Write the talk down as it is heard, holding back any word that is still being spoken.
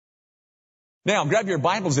Now, grab your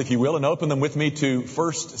Bibles, if you will, and open them with me to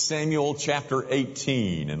 1 Samuel chapter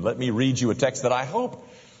 18. And let me read you a text that I hope,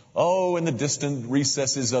 in the distant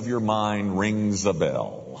recesses of your mind rings a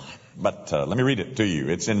bell. But let me read it to you.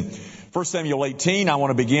 It's in 1 Samuel 18. I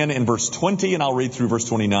want to begin in verse 20, and I'll read through verse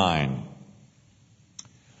 29.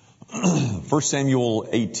 1 Samuel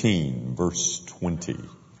 18, verse 20.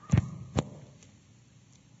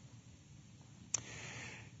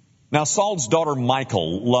 Now Saul's daughter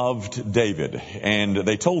Michal loved David, and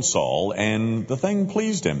they told Saul, and the thing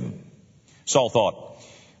pleased him. Saul thought,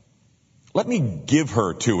 let me give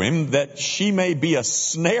her to him, that she may be a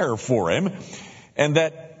snare for him, and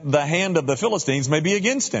that the hand of the Philistines may be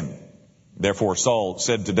against him. Therefore Saul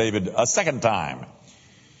said to David a second time,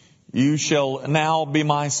 you shall now be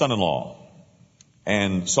my son-in-law.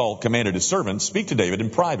 And Saul commanded his servants, speak to David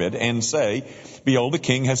in private and say, behold, the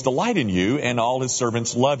king has delight in you, and all his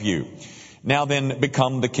servants love you. Now then,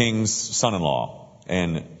 become the king's son-in-law.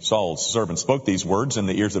 And Saul's servant spoke these words in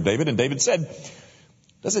the ears of David, and David said,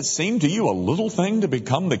 does it seem to you a little thing to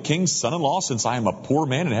become the king's son-in-law, since I am a poor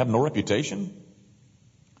man and have no reputation?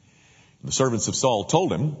 The servants of Saul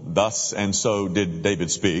told him, thus and so did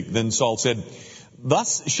David speak. Then Saul said,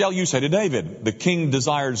 thus shall you say to David, the king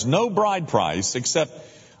desires no bride price except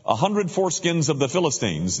 100 foreskins of the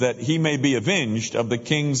Philistines, that he may be avenged of the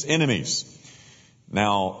king's enemies.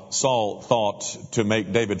 Now Saul thought to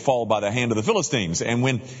make David fall by the hand of the Philistines. And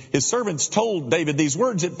when his servants told David these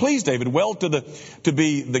words, it pleased David well to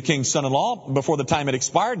be the king's son-in-law. Before the time had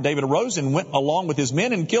expired, David arose and went along with his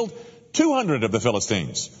men and killed 200 of the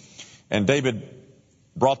Philistines. And David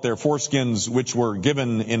brought their foreskins, which were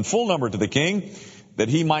given in full number to the king, that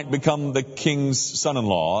he might become the king's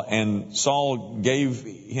son-in-law. And Saul gave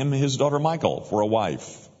him his daughter Michal for a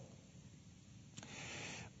wife.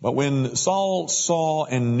 But when Saul saw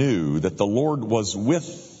and knew that the Lord was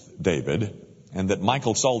with David, and that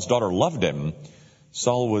Michal, Saul's daughter, loved him,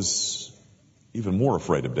 Saul was even more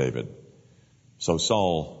afraid of David. So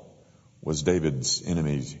Saul was David's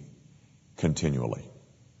enemy continually.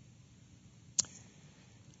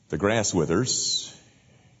 The grass withers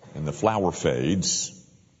and the flower fades,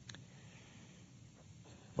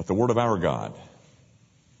 but the word of our God,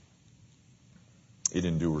 it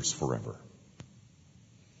endures forever.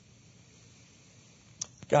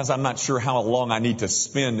 Guys, I'm not sure how long I need to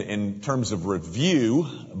spend in terms of review,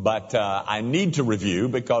 but I need to review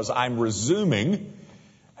because I'm resuming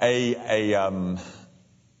a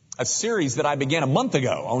series that I began a month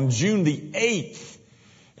ago on June the 8th.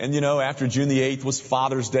 And after June the 8th was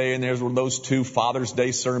Father's Day, and there were those two Father's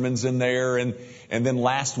Day sermons in there. And then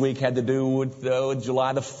last week had to do with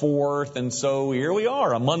July the 4th. And so here we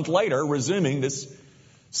are, a month later, resuming this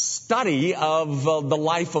study of the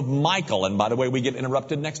life of Michal. And by the way, we get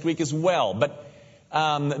interrupted next week as well. But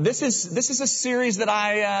this is a series that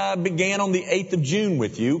I began on the 8th of June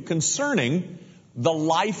with you concerning the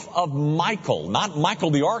life of Michal. Not Michael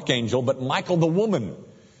the archangel, but Michal the woman,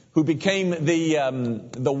 who became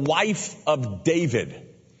the wife of David.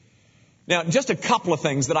 Now, just a couple of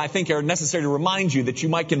things that I think are necessary to remind you that you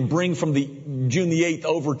might can bring from the June the 8th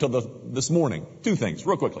over to this morning. Two things,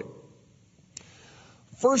 real quickly.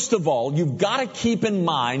 First of all, you've got to keep in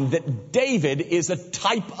mind that David is a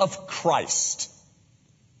type of Christ.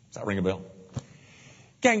 Does that ring a bell?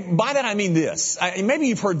 Gang, by that I mean this. Maybe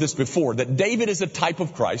you've heard this before, that David is a type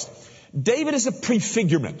of Christ. David is a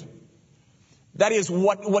prefigurement. That is,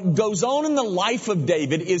 what goes on in the life of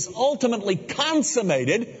David is ultimately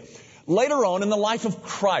consummated later on in the life of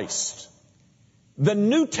Christ. The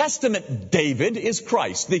New Testament David is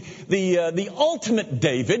Christ. The ultimate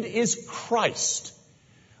David is Christ.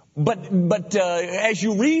 But as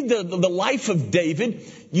you read the life of David,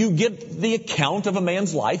 you get the account of a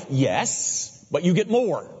man's life, yes, but you get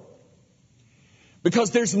more.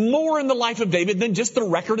 Because there's more in the life of David than just the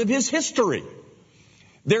record of his history.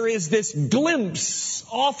 There is this glimpse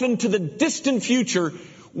off into the distant future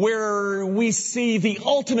where we see the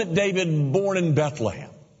ultimate David born in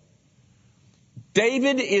Bethlehem.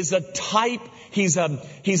 David is a type, he's a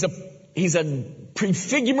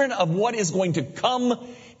prefigurement of what is going to come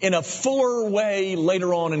in a fuller way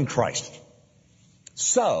later on in Christ.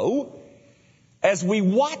 So, as we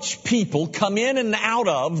watch people come in and out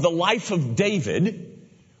of the life of David,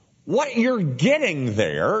 what you're getting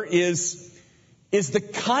there is the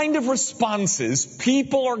kind of responses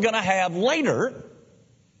people are going to have later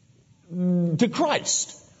to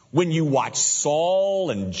Christ. When you watch Saul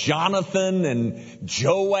and Jonathan and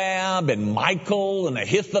Joab and Michal and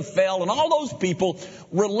Ahithophel and all those people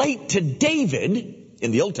relate to David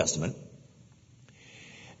in the Old Testament,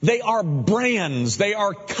 They are brands, they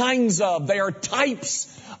are they are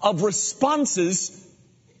types of responses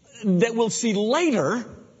that we'll see later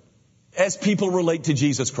as people relate to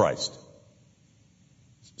Jesus Christ.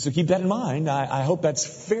 So keep that in mind. I hope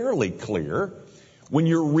that's fairly clear. When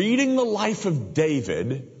you're reading the life of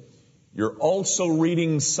David, you're also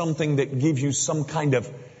reading something that gives you some kind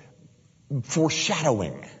of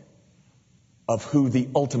foreshadowing of who the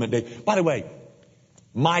ultimate David. By the way,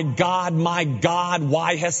 my God,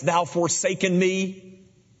 why hast thou forsaken me?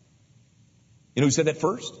 You know who said that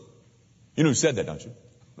first? You know who said that, don't you?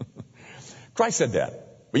 Christ said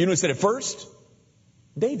that. But you know who said it first?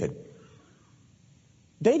 David.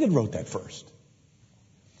 David wrote that first.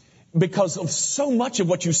 Because of so much of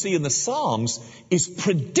what you see in the Psalms is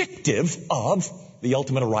predictive of the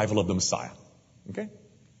ultimate arrival of the Messiah. Okay?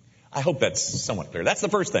 I hope that's somewhat clear. That's the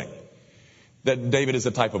first thing. That David is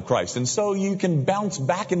a type of Christ. And so you can bounce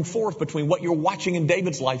back and forth between what you're watching in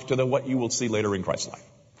David's life to what you will see later in Christ's life.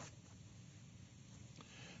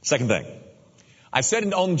 Second thing. I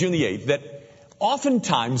said on June the 8th that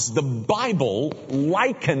oftentimes the Bible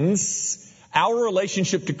likens our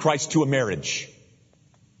relationship to Christ to a marriage.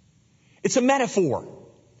 It's a metaphor.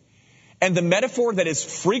 And the metaphor that is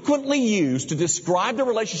frequently used to describe the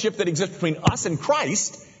relationship that exists between us and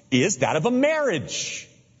Christ is that of a marriage.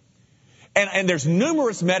 And there's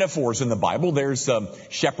numerous metaphors in the Bible. There's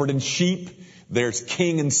shepherd and sheep. There's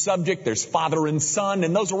king and subject. There's father and son.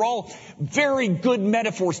 And those are all very good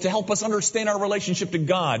metaphors to help us understand our relationship to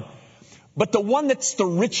God. But the one that's the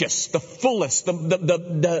richest, the fullest,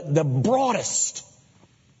 the broadest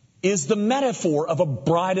is the metaphor of a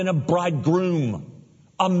bride and a bridegroom,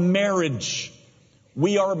 a marriage.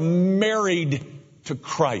 We are married to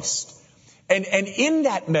Christ. And in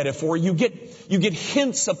that metaphor, you get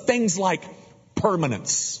hints of things like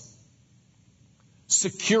permanence,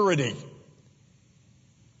 security,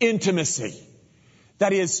 intimacy.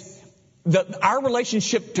 That is, our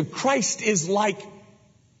relationship to Christ is like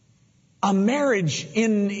a marriage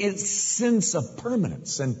in its sense of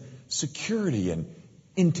permanence and security and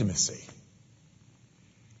intimacy.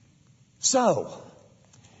 So,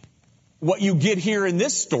 what you get here in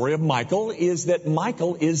this story of Michal is that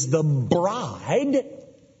Michal is the bride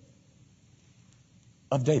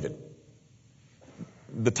of David,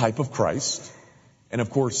 the type of Christ. And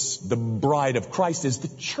of course, the bride of Christ is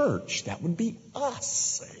the church. That would be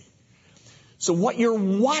us. So what you're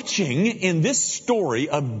watching in this story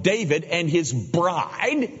of David and his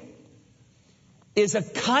bride is a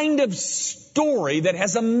kind of story that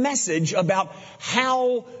has a message about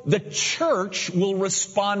how the church will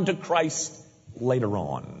respond to Christ later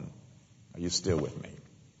on. Are you still with me?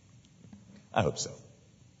 I hope so.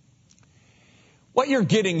 What you're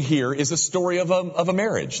getting here is a story of a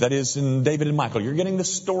marriage. That is, in David and Michal, you're getting the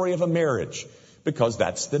story of a marriage because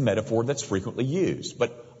that's the metaphor that's frequently used.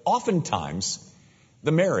 But oftentimes,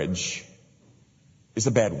 the marriage is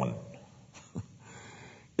a bad one.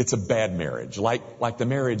 It's a bad marriage, like the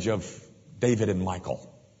marriage of David and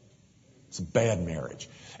Michal. It's a bad marriage.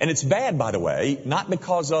 And it's bad, by the way, not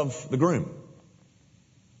because of the groom,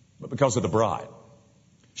 but because of the bride.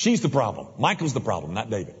 She's the problem. Michal's the problem, not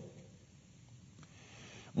David.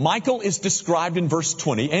 Michal is described in verse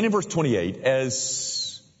 20 and in verse 28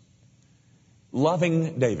 as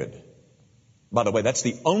loving David. By the way, that's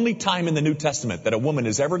the only time in the New Testament that a woman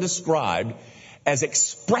is ever described as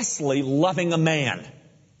expressly loving a man.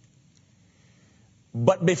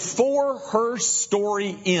 But before her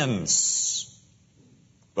story ends,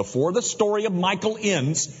 before the story of Michal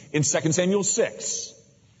ends in 2 Samuel 6,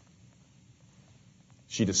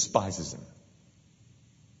 she despises him.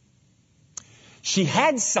 She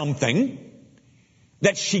had something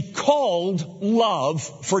that she called love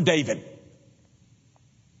for David.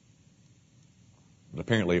 But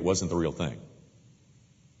apparently it wasn't the real thing.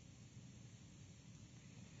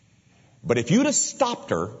 But if you'd have stopped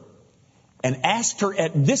her and asked her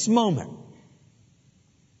at this moment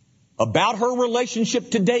about her relationship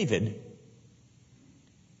to David,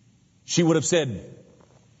 she would have said,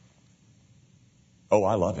 "Oh,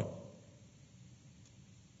 I love him."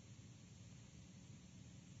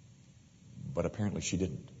 But apparently she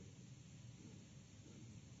didn't.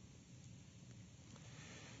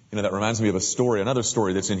 You know, that reminds me of a story, another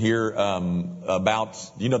story that's in here about,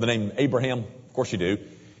 do you know the name Abraham? Of course you do.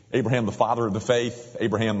 Abraham, the father of the faith.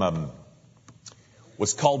 Abraham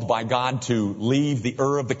was called by God to leave the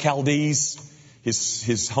Ur of the Chaldees,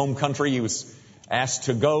 his home country. He was asked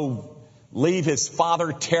to go leave his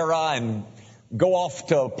father Terah and go off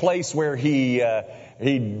to a place where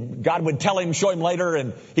God would tell him, show him later,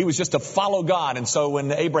 and he was just to follow God. And so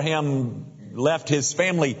when Abraham left his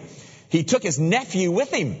family, he took his nephew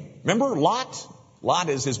with him. Remember Lot? Lot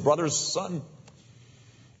is his brother's son.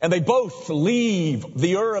 And they both leave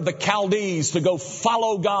the Ur of the Chaldees to go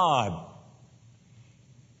follow God.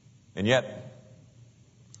 And yet,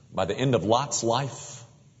 by the end of Lot's life,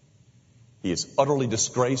 he is utterly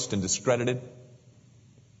disgraced and discredited.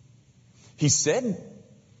 He said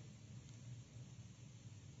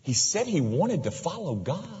he wanted to follow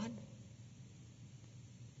God.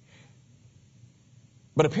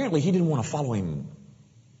 But apparently he didn't want to follow him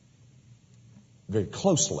very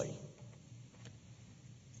closely.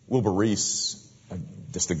 Wilbur Reese,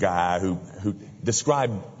 just a guy who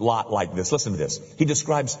described Lot like this. Listen to this. He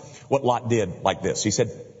describes what Lot did like this. He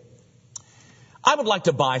said, I would like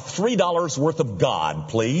to buy $3 worth of God,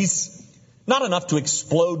 please. Not enough to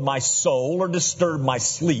explode my soul or disturb my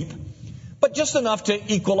sleep, but just enough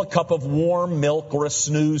to equal a cup of warm milk or a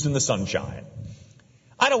snooze in the sunshine.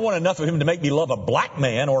 I don't want enough of him to make me love a black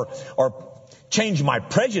man or change my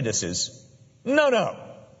prejudices. No.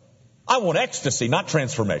 I want ecstasy, not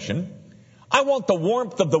transformation. I want the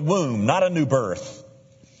warmth of the womb, not a new birth.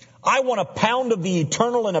 I want a pound of the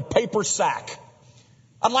eternal in a paper sack.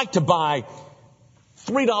 I'd like to buy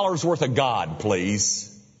 $3 worth of God, please.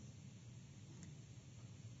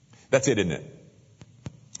 That's it, isn't it?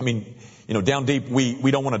 I mean, down deep,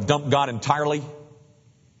 we don't want to dump God entirely,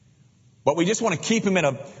 but we just want to keep him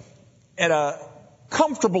at a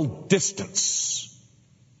comfortable distance.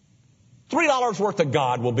 $3 worth of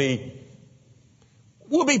God will be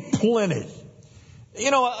plenty.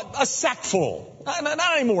 A sack full.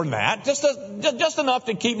 Not any more than that. Just enough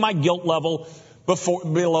to keep my guilt level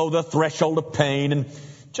below the threshold of pain, and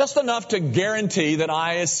just enough to guarantee that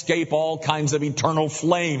I escape all kinds of eternal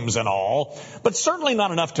flames and all, but certainly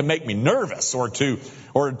not enough to make me nervous or to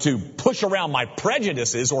push around my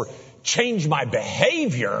prejudices or change my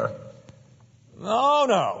behavior.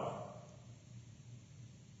 No.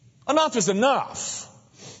 Enough is enough.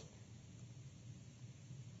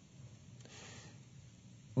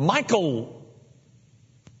 Michal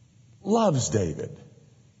loves David.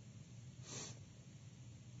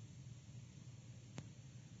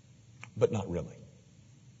 But not really.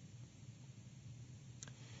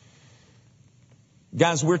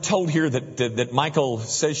 Guys, we're told here that Michal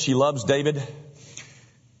says she loves David,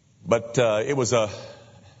 but it was a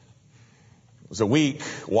weak,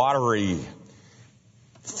 watery,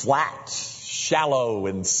 flat, shallow,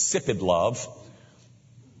 insipid love.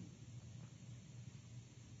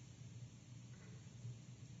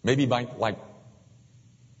 Maybe like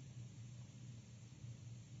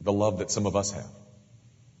the love that some of us have.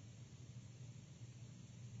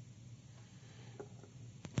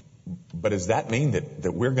 But does that mean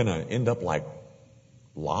that we're going to end up like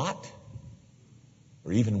Lot?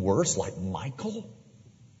 Or even worse, like Michal?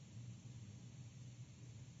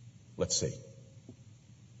 Let's see.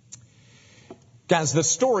 Guys, the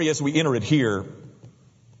story as we enter it here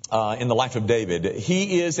in the life of David,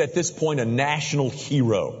 he is at this point a national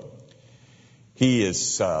hero.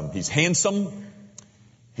 He's handsome.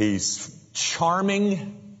 He's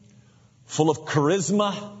charming, full of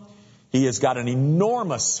charisma. He has got an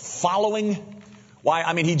enormous following. Why?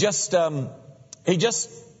 I mean, he just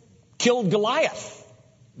killed Goliath.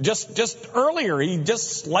 Just earlier, he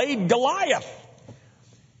just slayed Goliath.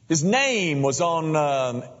 His name was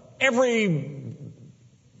on every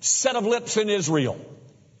set of lips in Israel.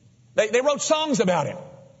 They wrote songs about him.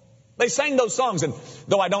 They sang those songs, and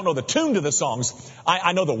though I don't know the tune to the songs,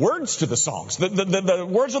 I know the words to the songs. The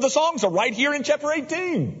words of the songs are right here in chapter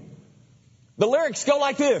 18. The lyrics go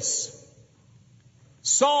like this.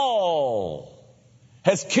 Saul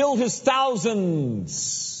has killed his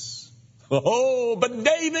thousands. Oh, but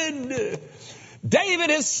David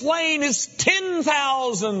has slain his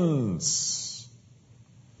 10,000s.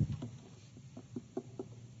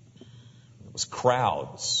 It was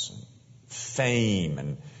crowds,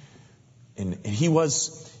 fame, and he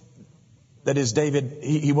was, that is David,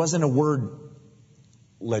 he wasn't a word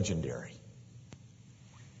legendary.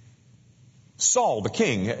 Saul, the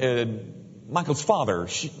king, Michal's father,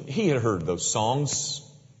 he had heard those songs.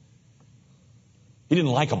 He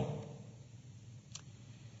didn't like them.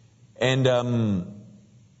 And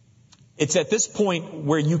it's at this point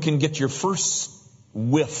where you can get your first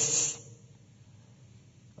whiff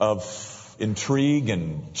of intrigue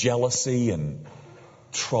and jealousy and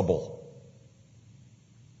trouble.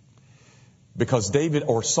 Because David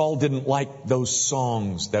or Saul didn't like those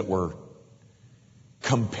songs that were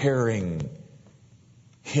comparing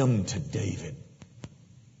him to David.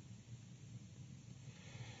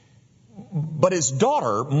 But his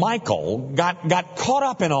daughter, Michal, got caught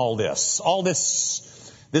up in all this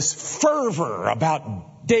fervor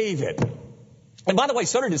about David. And by the way,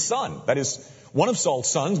 so did his son. That is one of Saul's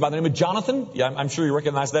sons by the name of Jonathan. Yeah, I'm sure you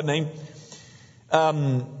recognize that name.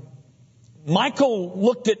 Michal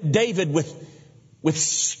looked at David with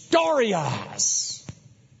starry eyes.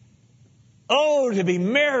 Oh, to be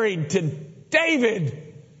married to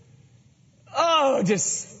David. Oh,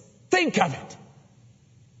 just think of it.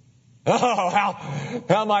 Oh,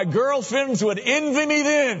 how my girlfriends would envy me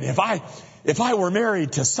then if I were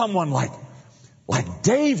married to someone like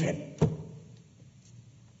David.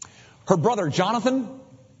 Her brother Jonathan,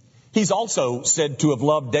 he's also said to have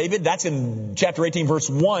loved David. That's in chapter 18, verse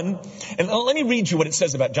 1. And let me read you what it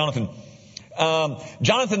says about Jonathan.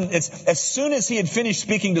 Jonathan, as soon as he had finished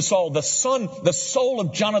speaking to Saul, the soul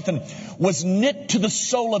of Jonathan was knit to the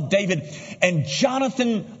soul of David, and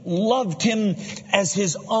Jonathan loved him as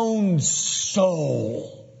his own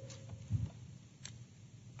soul.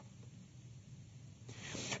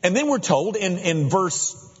 And then we're told in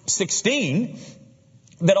verse 16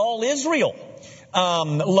 that all Israel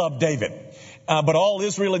loved David. But all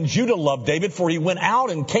Israel and Judah loved David, for he went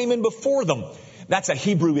out and came in before them. That's a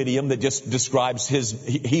Hebrew idiom that just describes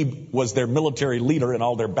he was their military leader in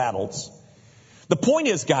all their battles. The point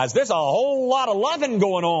is, guys, there's a whole lot of loving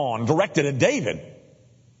going on directed at David.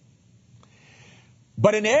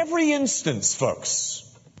 But in every instance, folks,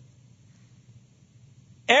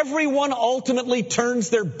 everyone ultimately turns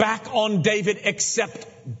their back on David except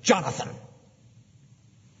Jonathan.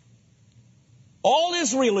 All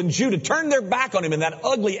Israel and Judah turned their back on him in that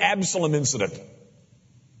ugly Absalom incident.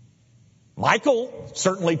 Michal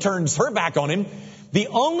certainly turns her back on him. The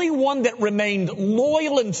only one that remained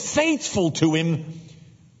loyal and faithful to him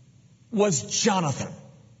was Jonathan.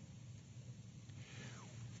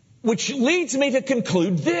 Which leads me to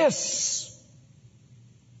conclude this.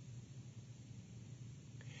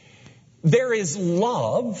 There is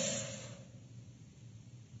love,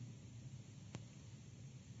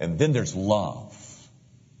 and then there's love.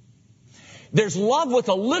 There's love with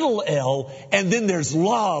a little L, and then there's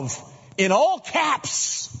love in all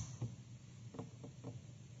caps.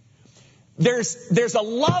 There's a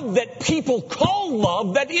love that people call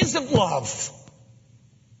love that isn't love.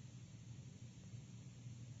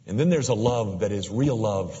 And then there's a love that is real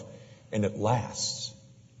love and it lasts.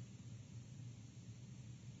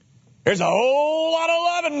 There's a whole lot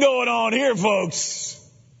of loving going on here, folks.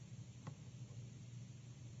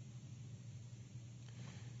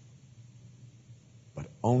 But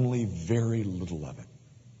only very little of it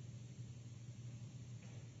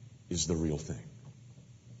is the real thing.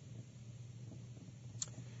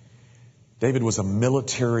 David was a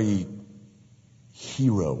military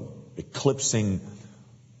hero, eclipsing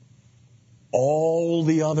all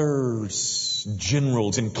the other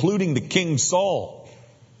generals, including the King Saul.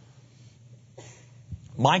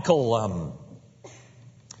 Michal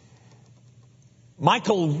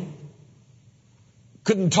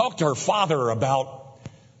couldn't talk to her father about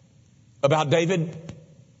David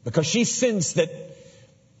because she sensed that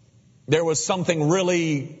there was something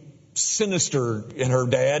really sinister in her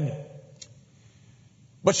dad.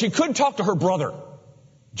 But she could talk to her brother,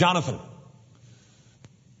 Jonathan.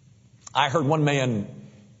 I heard one man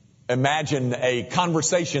imagine a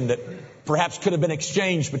conversation that perhaps could have been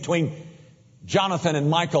exchanged between Jonathan and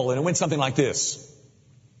Michal, and it went something like this.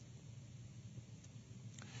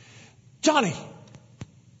 Johnny,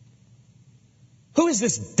 who is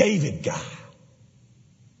this David guy?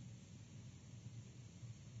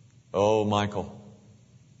 Oh, Michal,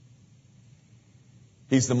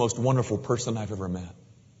 he's the most wonderful person I've ever met.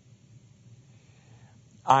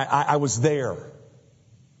 I was there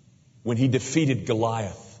when he defeated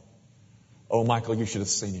Goliath. Oh, Michal, you should have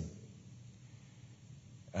seen him.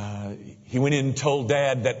 He went in and told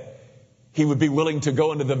Dad that he would be willing to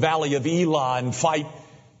go into the valley of Elah and fight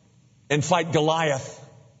Goliath.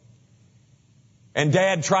 And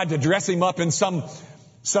Dad tried to dress him up in some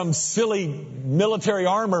silly military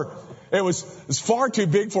armor. It was far too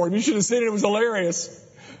big for him. You should have seen it. It was hilarious.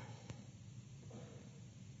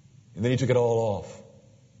 And then he took it all off.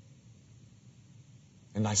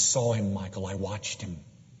 And I saw him, Michal. I watched him.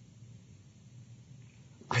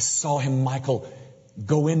 I saw him, Michal,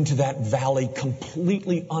 go into that valley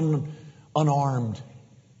completely unarmed.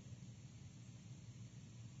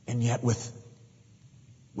 And yet with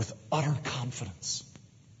utter confidence.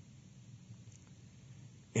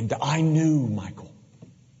 And I knew, Michal,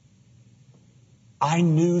 I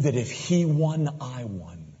knew that if he won, I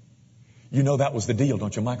won. You know that was the deal,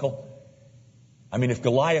 don't you, Michal? I mean, if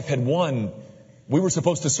Goliath had won, we were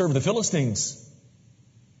supposed to serve the Philistines.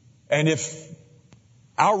 And if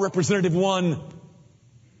our representative won,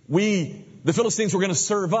 we the Philistines were going to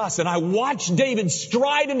serve us. And I watched David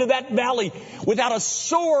stride into that valley without a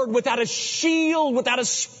sword, without a shield, without a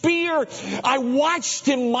spear. I watched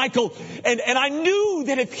him, Michael, and I knew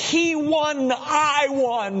that if he won, I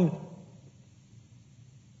won.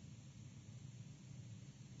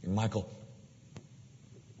 And Michael,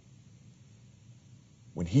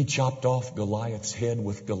 when he chopped off Goliath's head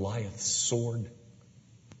with Goliath's sword,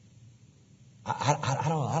 I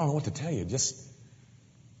don't know what to tell you. Just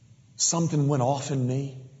something went off in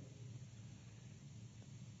me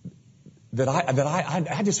that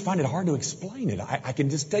I just find it hard to explain it. I can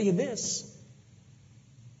just tell you this.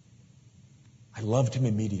 I loved him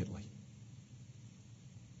immediately.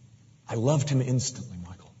 I loved him instantly,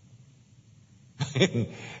 Michael.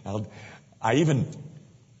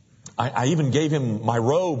 I even gave him my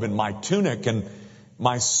robe and my tunic and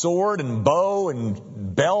my sword and bow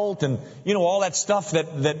and belt and, all that stuff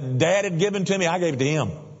that Dad had given to me. I gave it to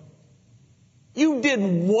him. You did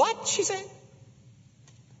what? She said.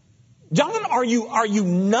 Jonathan, are you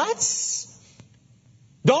nuts?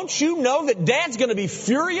 Don't you know that Dad's going to be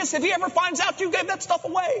furious if he ever finds out you gave that stuff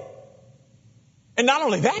away? And not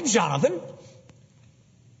only that, Jonathan,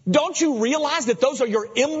 don't you realize that those are your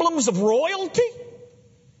emblems of royalty?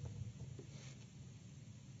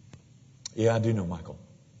 Yeah, I do know, Michael.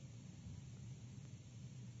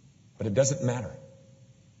 But it doesn't matter.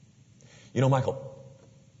 Michael,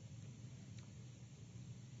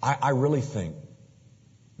 I really think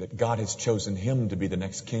that God has chosen him to be the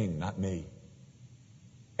next king, not me.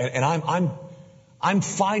 And I'm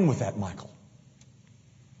fine with that, Michael.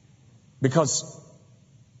 Because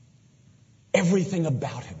everything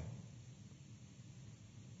about him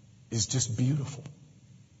is just beautiful.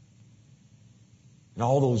 And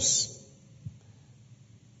all those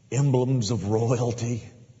emblems of royalty,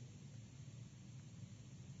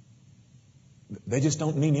 they just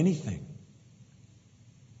don't mean anything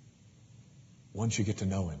once you get to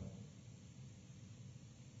know him.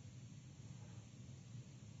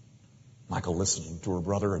 Michael listened to her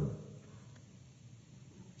brother, and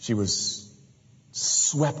she was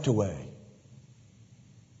swept away.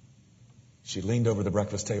 She leaned over the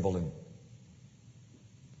breakfast table and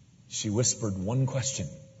she whispered one question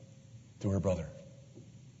to her brother.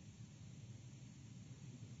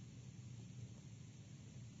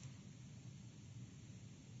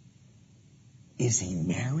 Is he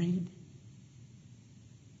married?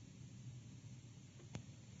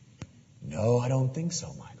 No, I don't think so,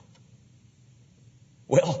 Michael.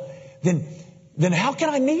 Well, then how can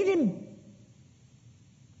I meet him?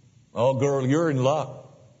 Oh, girl, you're in luck.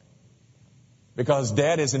 Because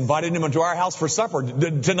Dad has invited him into our house for supper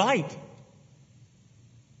tonight.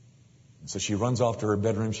 So she runs off to her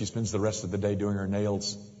bedroom. She spends the rest of the day doing her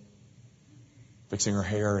nails, fixing her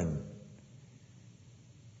hair, and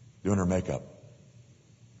doing her makeup.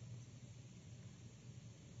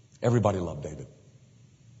 Everybody loved David.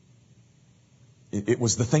 It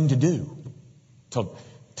was the thing to do,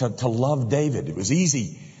 to love David. It was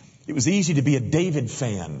easy. It was easy to be a David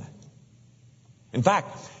fan. In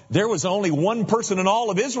fact, there was only one person in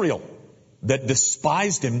all of Israel that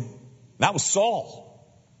despised him. That was Saul.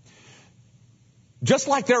 Just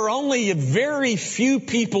like there are only a very few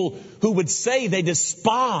people who would say they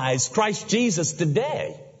despise Christ Jesus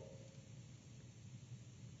today.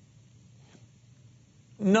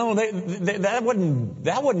 No, that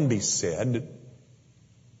wouldn't be said.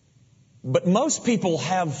 But most people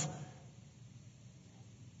have,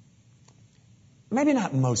 maybe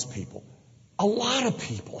not most people, a lot of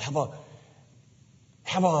people have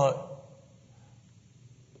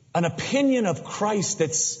an opinion of Christ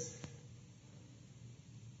that's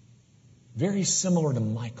very similar to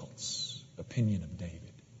Michael's opinion of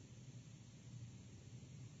David.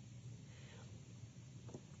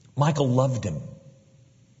 Michael loved him.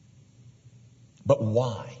 But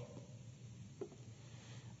why?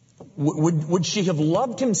 Would she have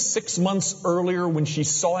loved him 6 months earlier when she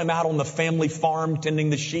saw him out on the family farm tending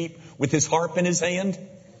the sheep with his harp in his hand?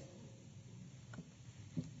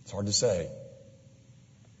 It's hard to say.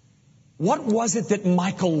 What was it that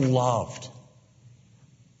Michael loved?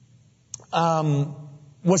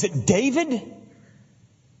 Was it David?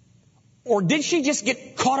 Or did she just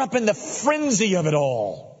get caught up in the frenzy of it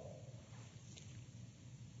all?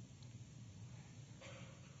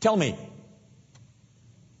 Tell me,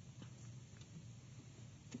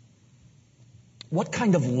 what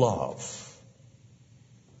kind of love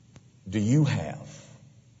do you have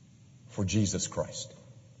for Jesus Christ?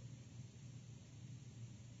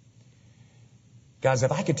 Guys,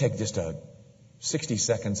 if I could take just 60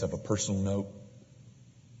 seconds of a personal note.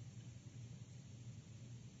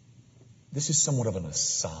 This is somewhat of an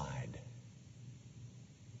aside.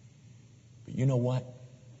 you know what?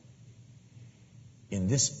 In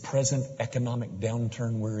this present economic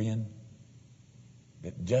downturn we're in,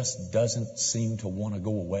 that just doesn't seem to want to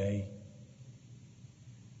go away,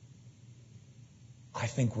 I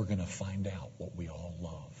think we're going to find out what we all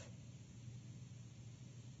love.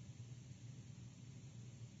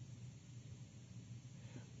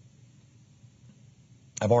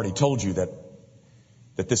 I've already told you that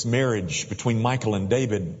this marriage between Michal and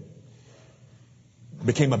David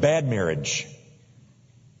became a bad marriage.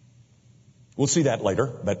 We'll see that later,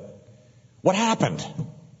 but what happened?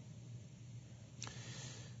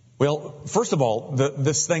 Well, first of all,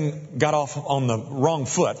 this thing got off on the wrong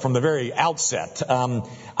foot from the very outset.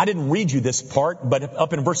 I didn't read you this part, but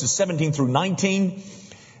up in verses 17 through 19,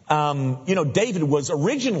 David was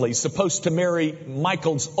originally supposed to marry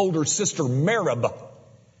Michal's older sister, Merab.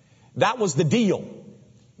 That was the deal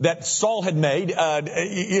that Saul had made.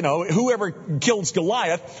 Whoever kills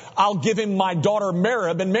Goliath, I'll give him my daughter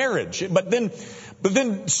Merab in marriage. But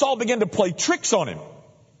then Saul began to play tricks on him.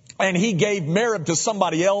 And he gave Merab to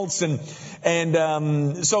somebody else, and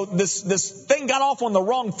so this thing got off on the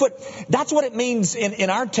wrong foot. That's what it means in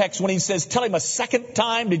our text when he says, "Tell him a second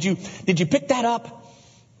time." Did you pick that up?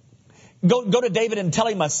 Go to David and tell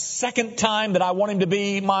him a second time that I want him to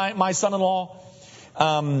be my son-in-law.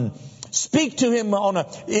 Speak to him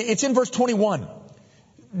it's in verse 21.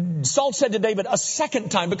 Saul said to David a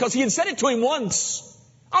second time, because he had said it to him once,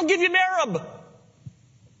 "I'll give you Merab."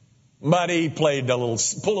 But he played pulled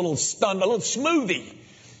a little stunt, a little smoothie,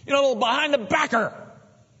 a little behind the backer.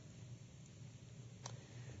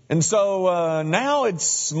 And so now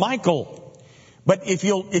it's Michal. But if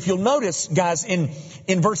you'll notice, guys,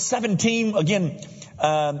 in verse 17 again,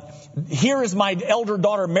 here is my elder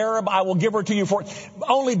daughter Merab. I will give her to you for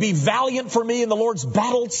only be valiant for me in the Lord's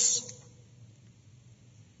battles.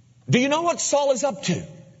 Do you know what Saul is up to?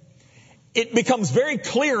 It becomes very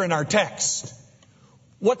clear in our text.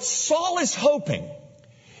 What Saul is hoping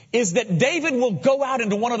is that David will go out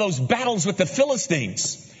into one of those battles with the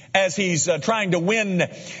Philistines as he's trying to win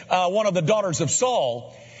one of the daughters of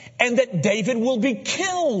Saul, and that David will be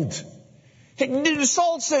killed.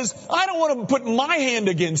 Saul says, "I don't want to put my hand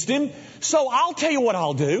against him, so I'll tell you what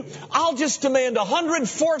I'll do. I'll just demand 100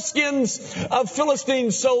 foreskins of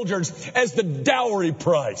Philistine soldiers as the dowry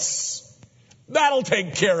price. That'll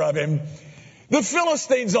take care of him. The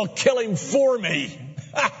Philistines will kill him for me."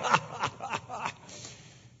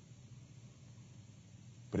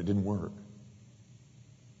 But it didn't work.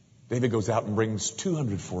 David goes out and brings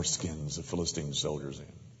 200 foreskins of Philistine soldiers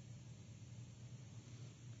in.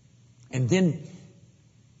 And then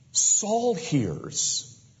Saul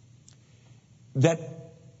hears that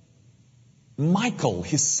Michal,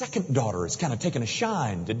 his second daughter, is kind of taking a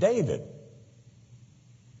shine to David.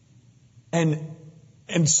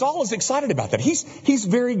 And Saul is excited about that. He's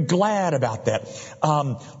very glad about that.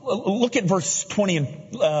 Look at verse 20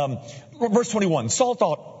 and verse 21. Saul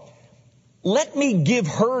thought, "Let me give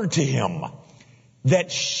her to him,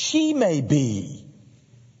 that she may be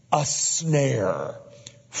a snare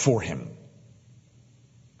for him."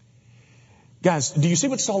 Guys, do you see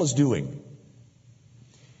what Saul is doing?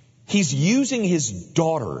 He's using his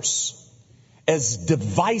daughters as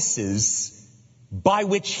devices by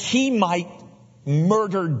which he might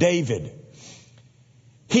murder David.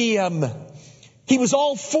 He was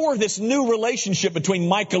all for this new relationship between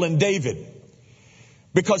Michal and David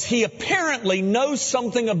because he apparently knows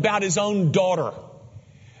something about his own daughter.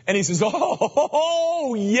 And he says,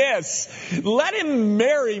 oh, yes, let him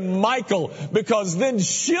marry Michal, because then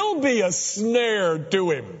she'll be a snare to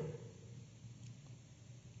him.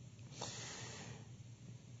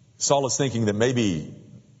 Saul is thinking that maybe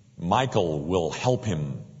Michal will help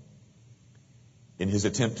him in his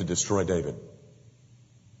attempt to destroy David.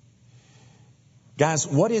 Guys,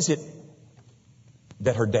 what is it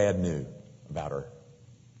that her dad knew about her?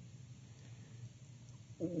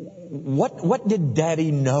 What did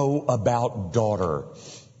Daddy know about daughter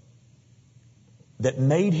that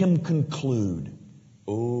made him conclude,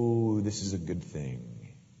 oh, this is a good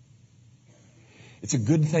thing? It's a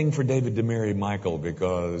good thing for David to marry Michal,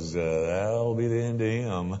 because that'll be the end of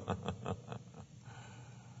him.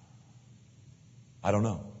 I don't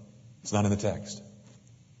know. It's not in the text.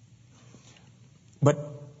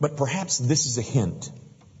 But perhaps this is a hint.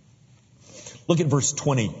 Look at verse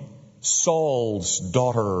 20. Saul's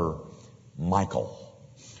daughter, Michal.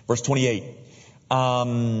 Verse 28.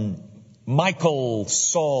 Michal,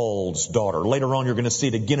 Saul's daughter. Later on, you're going to see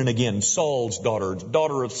it again and again. Saul's daughter,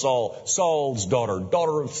 daughter of Saul. Saul's daughter,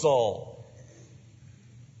 daughter of Saul.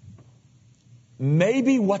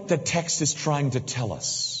 Maybe what the text is trying to tell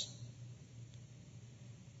us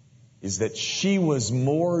is that she was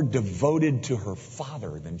more devoted to her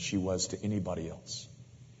father than she was to anybody else.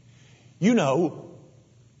 You know,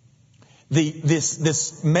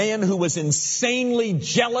 this man who was insanely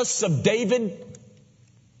jealous of David,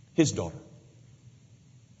 his daughter.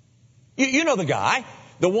 You know the guy,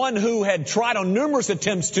 the one who had tried on numerous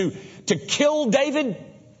attempts to kill David,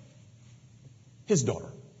 his daughter.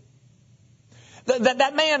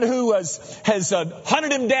 That man who has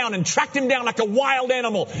hunted him down and tracked him down like a wild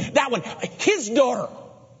animal, that one, his daughter,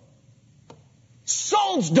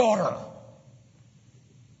 Saul's daughter.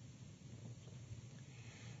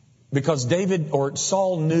 Because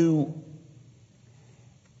Saul knew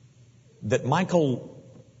that Michal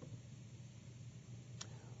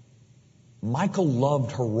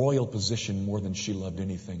loved her royal position more than she loved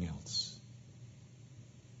anything else.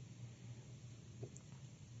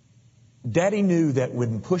 Daddy knew that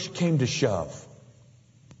when push came to shove,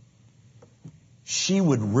 she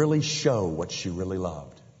would really show what she really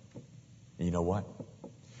loved. And you know what?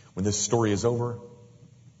 When this story is over,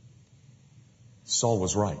 Saul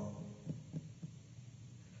was right.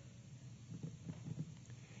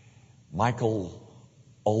 Michal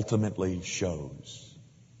ultimately shows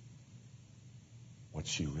what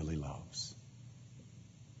she really loves.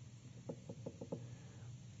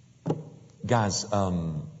 Guys,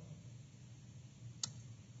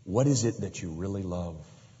 what is it that you really love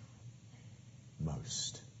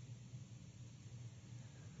most?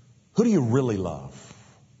 Who do you really love?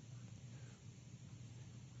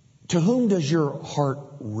 To whom does your heart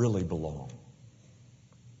really belong?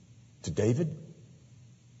 To David?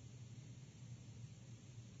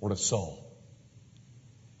 Or to Saul?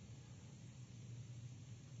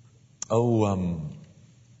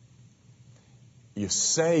 You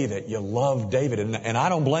say that you love David, and I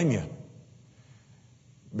don't blame you.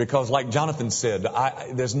 Because like Jonathan said,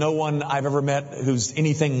 there's no one I've ever met who's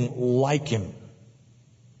anything like him.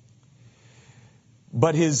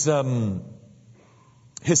 But his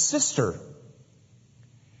sister,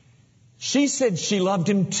 she said she loved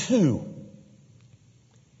him too.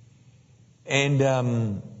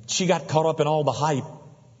 And she got caught up in all the hype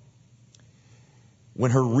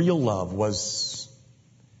when her real love was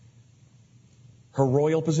her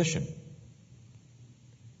royal position.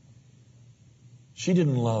 She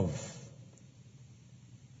didn't love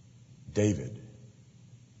David.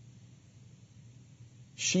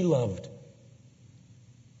 She loved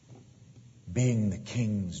being the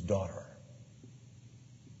king's daughter.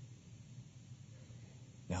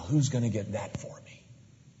 Now, who's going to get that for me?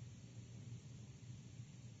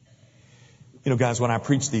 You know, guys, when I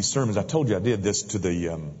preach these sermons, I told you I did this to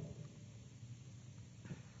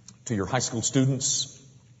your high school students.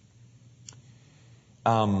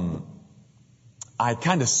 I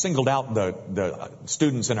kind of singled out the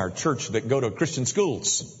students in our church that go to Christian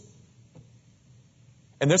schools.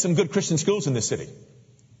 And there's some good Christian schools in this city.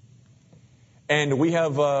 And we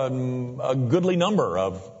have a goodly number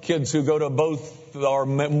of kids who go to both or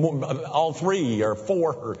all three or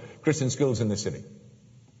four Christian schools in this city.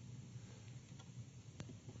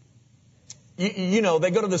 You know,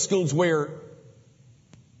 they go to the schools where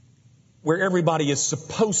everybody is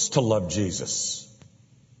supposed to love Jesus.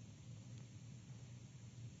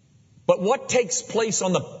 But what takes place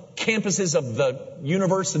on the campuses of the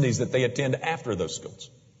universities that they attend after those schools?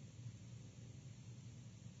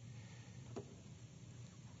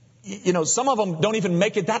 You know, some of them don't even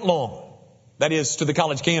make it that long. That is, to the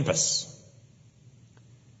college campus.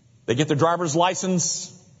 They get their driver's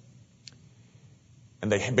license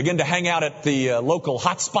and they begin to hang out at the local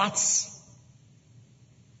hot spots.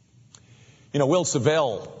 You know, Will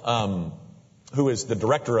Savell, who is the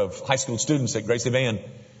director of high school students at Gracie Van,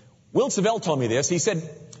 Will Savell told me this. He said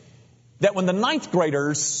that when the ninth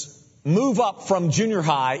graders move up from junior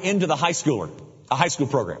high into the high school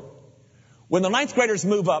program, when the ninth graders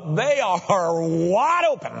move up, they are wide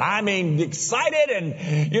open. I mean, excited,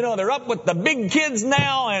 and you know they're up with the big kids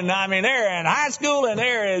now, and I mean they're in high school, and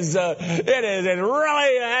this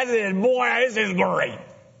is great.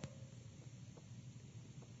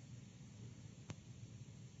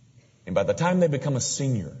 And by the time they become a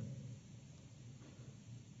senior,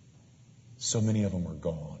 so many of them are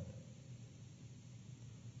gone.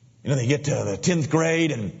 You know, they get to the 10th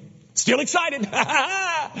grade and still excited.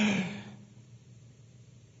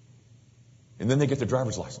 And then they get their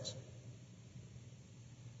driver's license.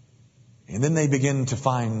 And then they begin to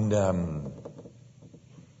find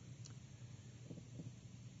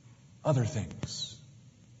other things.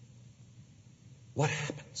 What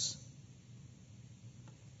happens?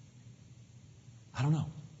 I don't know.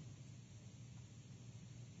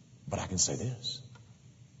 But I can say this.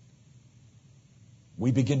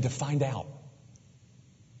 we begin to find out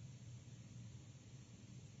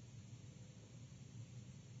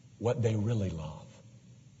what they really love.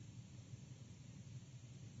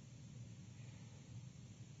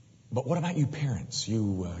 But what about you parents,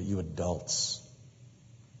 you adults?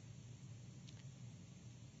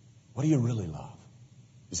 What do you really love?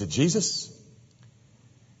 Is it Jesus?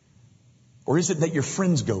 Or is it that your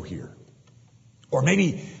friends go here? Or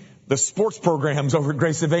maybe the sports programs over at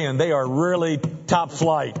Grace Evan, they are really top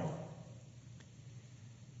flight.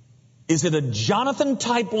 Is it a Jonathan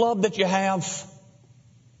type love that you have?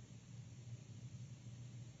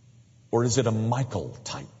 Or is it a Michael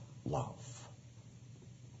type love?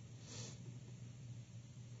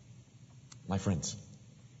 My friends,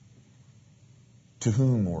 to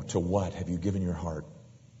whom or to what have you given your heart?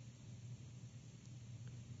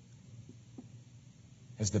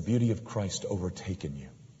 Has the beauty of Christ overtaken you?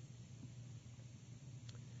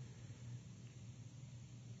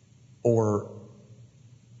 Or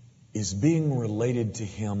is being related to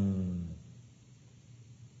Him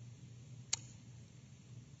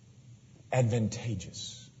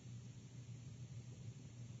advantageous?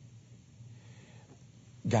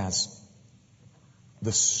 Guys,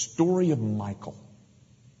 the story of Michael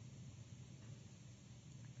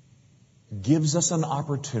gives us an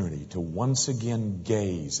opportunity to once again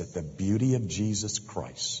gaze at the beauty of Jesus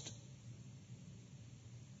Christ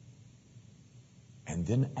and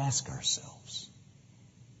then ask ourselves,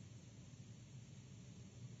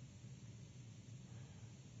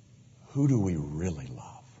 who do we really love?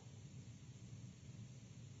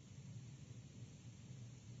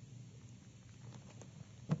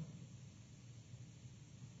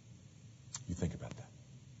 You think about that.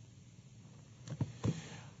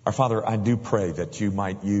 Our Father, I do pray that you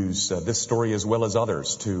might use this story as well as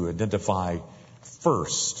others to identify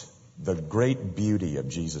first the great beauty of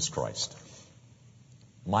Jesus Christ.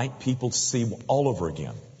 Might people see all over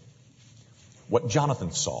again what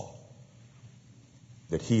Jonathan saw,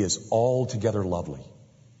 that He is altogether lovely,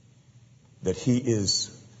 that He is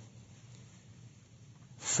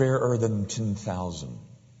fairer than 10,000.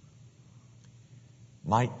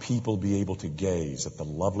 Might people be able to gaze at the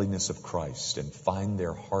loveliness of Christ and find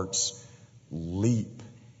their hearts leap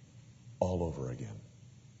all over again.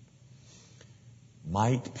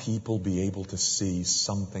 Might people be able to see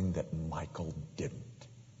something that Michael didn't,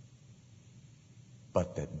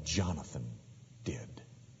 but that Jonathan did.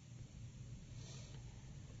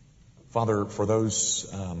 Father, for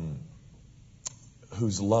those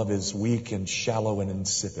whose love is weak and shallow and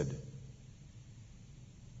insipid,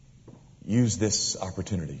 use this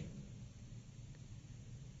opportunity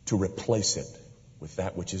to replace it with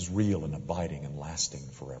that which is real and abiding and lasting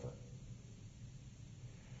forever.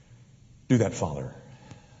 Do that, Father,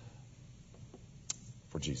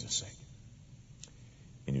 for Jesus' sake.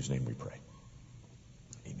 In His name we pray.